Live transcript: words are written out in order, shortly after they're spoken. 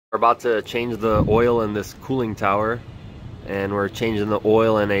We're about to change the oil in this cooling tower, and we're changing the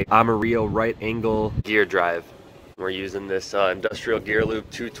oil in a Amarillo right angle gear drive. We're using this industrial gear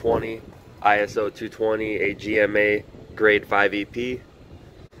lube 220, ISO 220, a GMA grade 5 EP.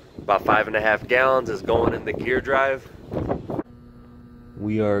 About 5.5 gallons is going in the gear drive.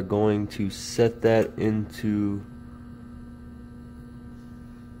 We are going to set that into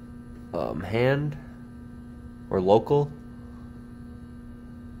hand or local.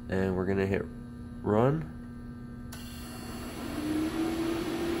 And we're gonna hit run.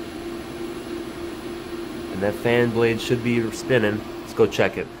 And that fan blade should be spinning. Let's go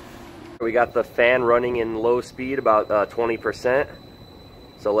check it. We got the fan running in low speed, about 20%.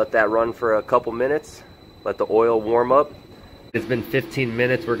 So let that run for a couple minutes. Let the oil warm up. It's been 15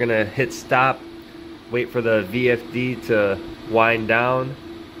 minutes. We're gonna hit stop, wait for the VFD to wind down,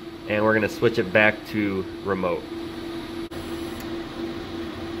 and we're gonna switch it back to remote.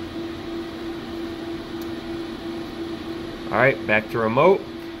 Alright, back to remote.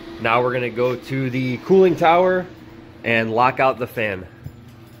 Now we're gonna go to the cooling tower and lock out the fan.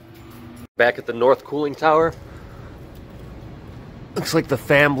 Back at the north cooling tower. Looks like the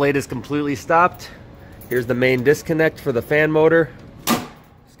fan blade is completely stopped. Here's the main disconnect for the fan motor.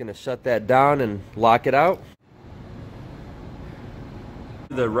 Just gonna shut that down and lock it out.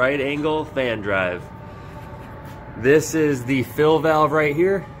 The right angle fan drive. This is the fill valve right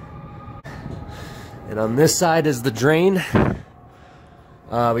here. And on this side is the drain.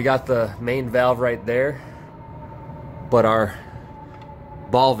 We got the main valve right there, but our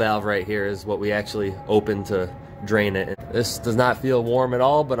ball valve right here is what we actually open to drain it. This does not feel warm at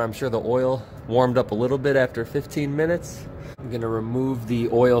all, but I'm sure the oil warmed up a little bit after 15 minutes. I'm gonna remove the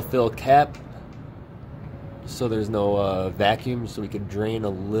oil fill cap so there's no vacuum, so we can drain a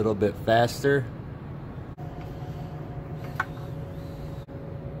little bit faster.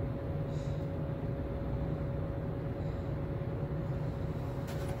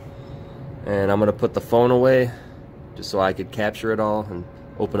 And I'm gonna put the phone away just so I could capture it all and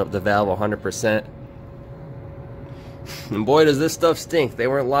open up the valve 100%. And boy, does this stuff stink. They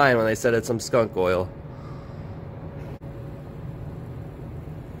weren't lying when they said it's some skunk oil.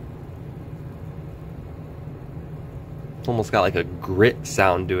 It's almost got like a grit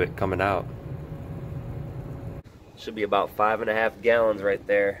sound to it coming out. Should be about 5.5 gallons right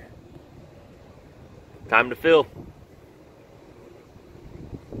there. Time to fill.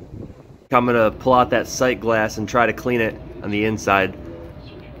 I'm gonna pull out that sight glass and try to clean it on the inside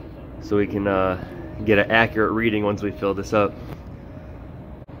so we can get an accurate reading once we fill this up.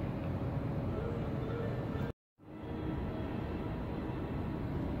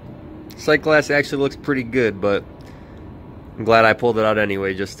 Sight glass actually looks pretty good, but I'm glad I pulled it out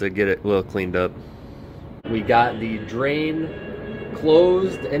anyway just to get it a little cleaned up. We got the drain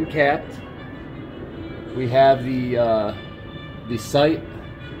closed and capped. We have the sight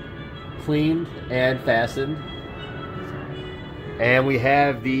cleaned and fastened, and we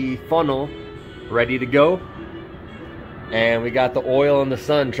have the funnel ready to go, and we got the oil in the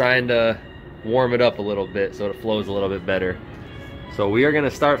sun trying to warm it up a little bit so it flows a little bit better. So we are gonna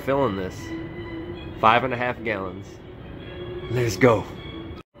start filling this. 5.5 gallons. Let's go.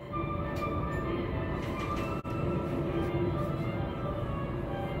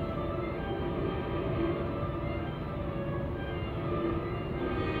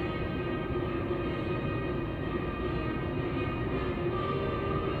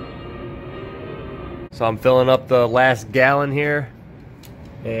 So I'm filling up the last gallon here,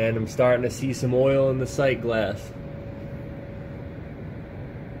 and I'm starting to see some oil in the sight glass.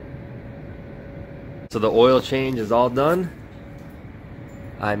 So the oil change is all done.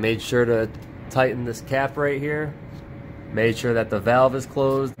 I made sure to tighten this cap right here, made sure that the valve is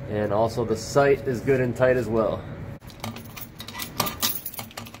closed, and also the sight is good and tight as well.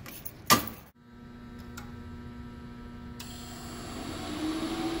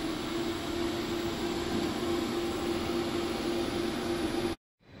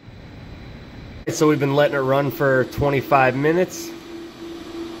 So we've been letting it run for 25 minutes.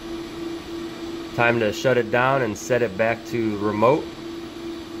 Time to shut it down and set it back to remote.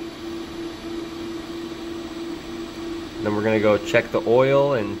 Then we're gonna go check the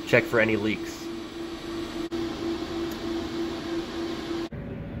oil and check for any leaks.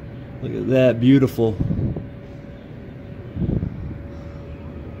 Look at that, beautiful.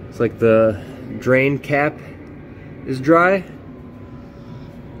 It's like the drain cap is dry.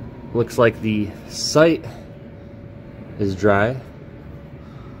 Looks like the sight is dry.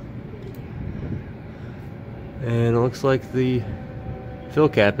 And it looks like the fill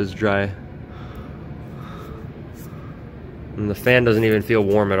cap is dry. And And the fan doesn't even feel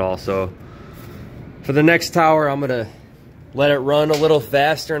warm at all. So for the next tower, I'm gonna let it run a little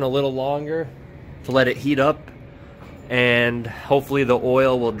faster and a little longer to let it heat up, and hopefully the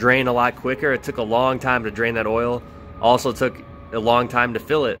oil will drain a lot quicker. It took a long time to drain that oil. Also took a long time to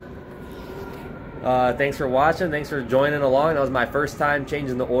fill it. Thanks for watching. Thanks for joining along. That was my first time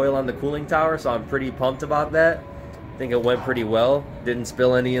changing the oil on the cooling tower, so I'm pretty pumped about that. I think it went pretty well. Didn't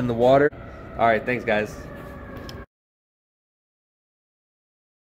spill any in the water. All right, thanks guys.